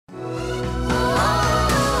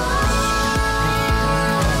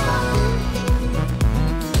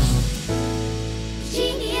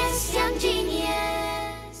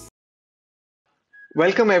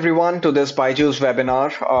Welcome everyone to this BYJU'S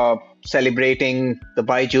webinar celebrating the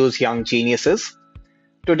BYJU'S Young Geniuses.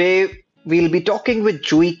 Today we'll be talking with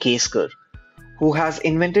Jui Keskar, who has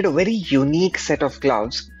invented a very unique set of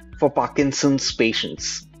gloves for Parkinson's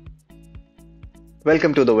patients.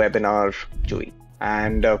 Welcome to the webinar, Jui,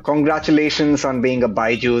 and congratulations on being a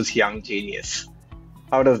BYJU'S Young Genius.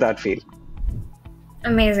 How does that feel?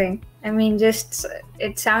 Amazing. I mean,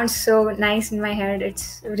 it sounds so nice in my head.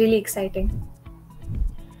 It's really exciting.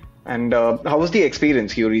 And how was the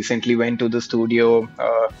experience? You recently went to the studio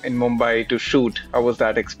in Mumbai to shoot. How was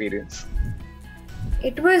that experience?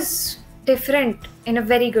 It was different in a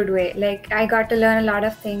very good way. Like, I got to learn a lot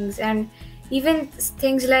of things, and even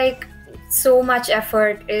things like so much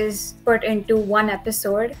effort is put into one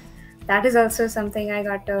episode. That is also something I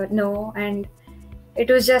got to know, and it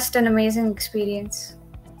was just an amazing experience.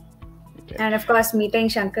 Okay. And of course, meeting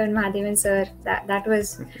Shankar and Mahadevan sir, that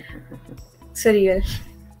was surreal.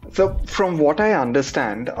 So from what I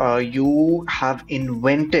understand, you have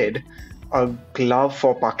invented a glove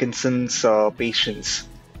for Parkinson's patients.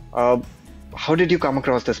 How did you come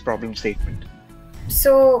across this problem statement?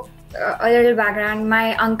 So a little background,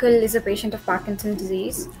 my uncle is a patient of Parkinson's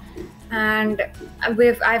disease, and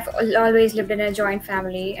I've always lived in a joint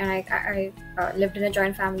family, and I lived in a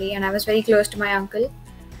joint family, and I was very close to my uncle,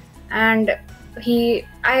 and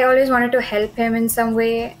I always wanted to help him in some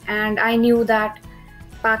way, and I knew that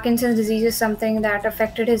Parkinson's disease is something that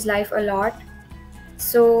affected his life a lot.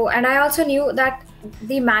 So, and I also knew that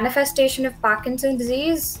the manifestation of Parkinson's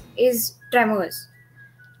disease is tremors.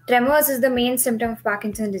 Tremors is the main symptom of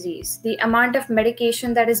Parkinson's disease. The amount of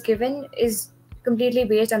medication that is given is completely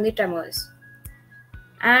based on the tremors.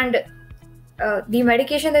 And the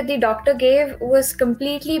medication that the doctor gave was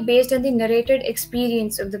completely based on the narrated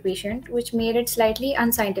experience of the patient, which made it slightly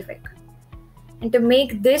unscientific. And to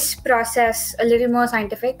make this process a little more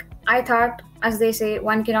scientific, I thought, as they say,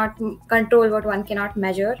 one cannot control what one cannot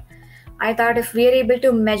measure. I thought if we are able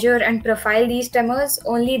to measure and profile these tremors,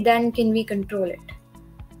 only then can we control it.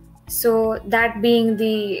 So that being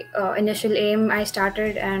the initial aim, I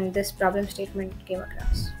started, and this problem statement came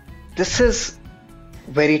across. This is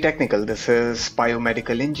very technical. This is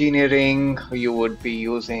biomedical engineering. You would be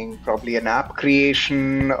using probably an app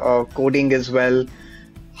creation, coding as well.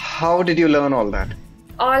 How did you learn all that?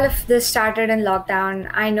 All of this started in lockdown.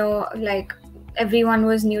 I know, like, everyone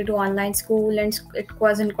was new to online school and it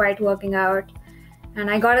wasn't quite working out. And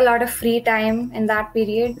I got a lot of free time in that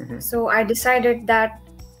period. Mm-hmm. So I decided that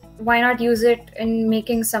why not use it in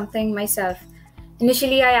making something myself.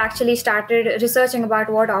 Initially, I actually started researching about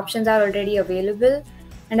what options are already available.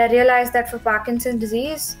 And I realized that for Parkinson's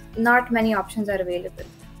disease, not many options are available.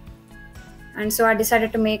 And so I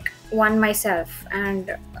decided to make one myself,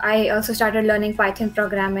 and I also started learning Python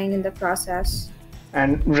programming in the process.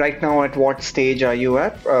 And right now, at what stage are you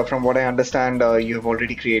at? From what I understand, you have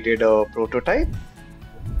already created a prototype?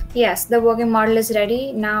 Yes, the working model is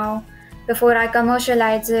ready. Now, before I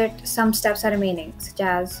commercialize it, some steps are remaining, such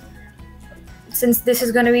as, since this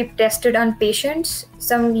is going to be tested on patients,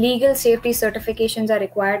 some legal safety certifications are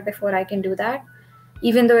required before I can do that.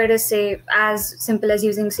 Even though it is, say, as simple as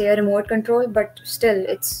using, say, a remote control, but still,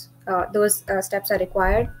 it's those steps are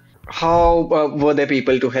required. How were there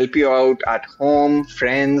people to help you out at home,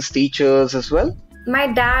 friends, teachers as well? My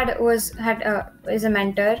dad is a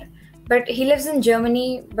mentor, but he lives in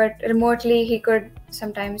Germany, but remotely he could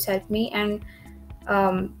sometimes help me, and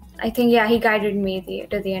I think he guided me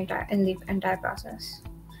in the entire process.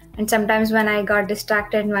 And sometimes when I got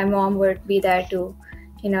distracted, my mom would be there to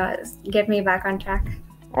get me back on track.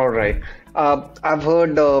 All right. I've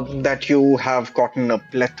heard that you have gotten a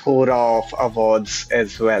plethora of awards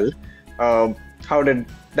as well. How did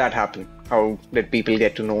that happen? How did people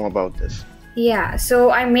get to know about this? Yeah,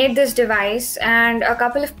 so I made this device, and a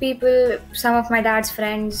couple of people, some of my dad's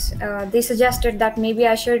friends, they suggested that maybe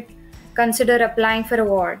I should consider applying for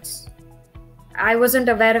awards. I wasn't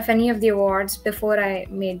aware of any of the awards before I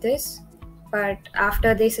made this. But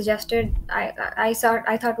after they suggested, I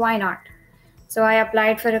thought, why not? So I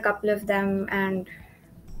applied for a couple of them, and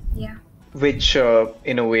yeah. Which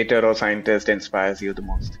innovator or scientist inspires you the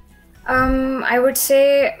most? I would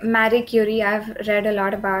say Marie Curie. I've read a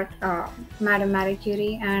lot about Madame Marie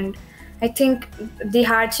Curie, and I think the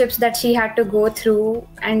hardships that she had to go through,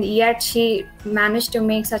 and yet she managed to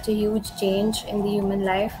make such a huge change in the human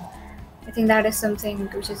life. I think that is something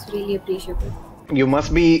which is really appreciable. You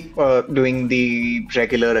must be doing the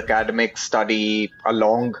regular academic study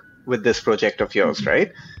along with this project of yours,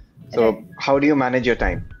 right? So how do you manage your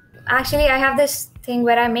time? Actually, I have this thing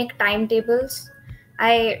where I make timetables.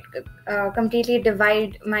 I completely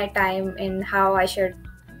divide my time in how I should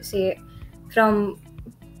say from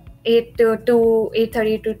 8 to 2,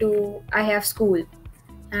 8:30 to 2, I have school.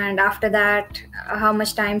 And after that, how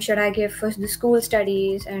much time should I give for the school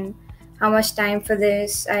studies and how much time for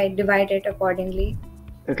this? I divide it accordingly.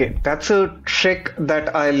 Okay, that's a trick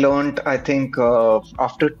that I learned, I think,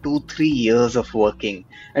 after 2, 3 years of working.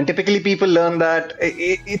 And typically, people learn that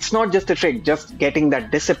it's not just a trick, just getting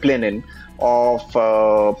that discipline in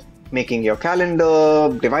of making your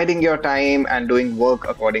calendar, dividing your time, and doing work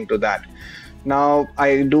according to that. Now,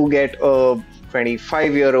 I do get a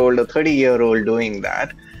 25-year-old, a 30-year-old doing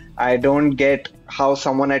that. I don't get how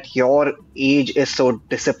someone at your age is so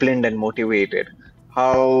disciplined and motivated.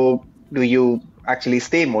 How do you actually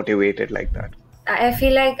stay motivated like that? I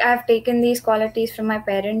feel like I've taken these qualities from my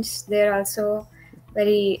parents. They're also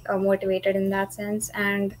very motivated in that sense,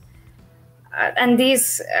 and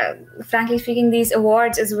these, frankly speaking, these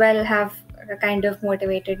awards as well have kind of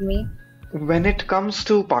motivated me. When it comes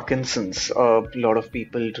to Parkinson's, a lot of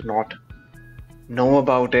people do not know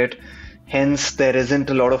about it. Hence, there isn't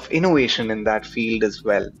a lot of innovation in that field as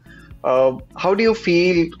well. How do you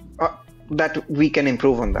feel that we can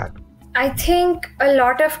improve on that? I think a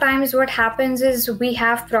lot of times what happens is we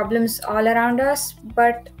have problems all around us,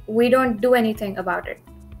 but we don't do anything about it.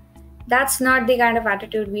 That's not the kind of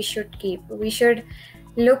attitude we should keep. We should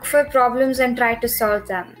look for problems and try to solve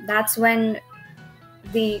them. That's when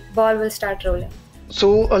the ball will start rolling.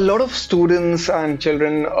 So, a lot of students and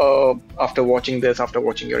children, after watching this, after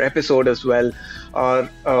watching your episode as well,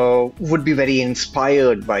 would be very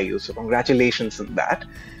inspired by you. So, congratulations on that.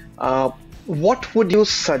 What would you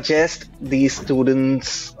suggest these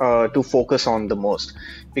students to focus on the most?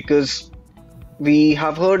 Because we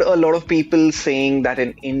have heard a lot of people saying that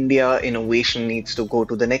in India, innovation needs to go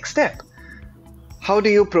to the next step. How do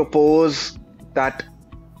you propose that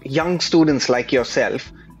young students like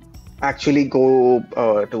yourself actually go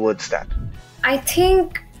towards that? I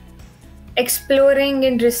think exploring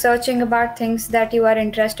and researching about things that you are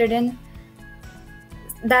interested in,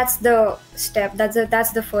 that's the step.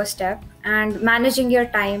 That's the first step. And managing your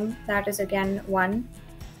time, that is again one.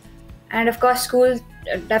 And of course, school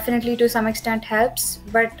definitely to some extent helps,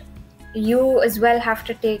 but you as well have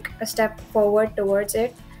to take a step forward towards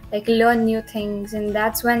it, like learn new things. And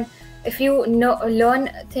that's when, if you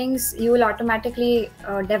learn things, you will automatically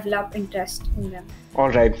develop interest in them.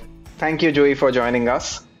 All right. Thank you, Jui, for joining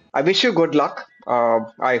us. I wish you good luck.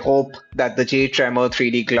 I hope that the J Tremor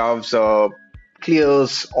 3D gloves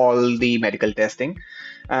clears all the medical testing.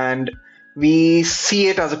 And we see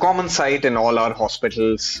it as a common sight in all our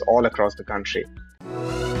hospitals all across the country.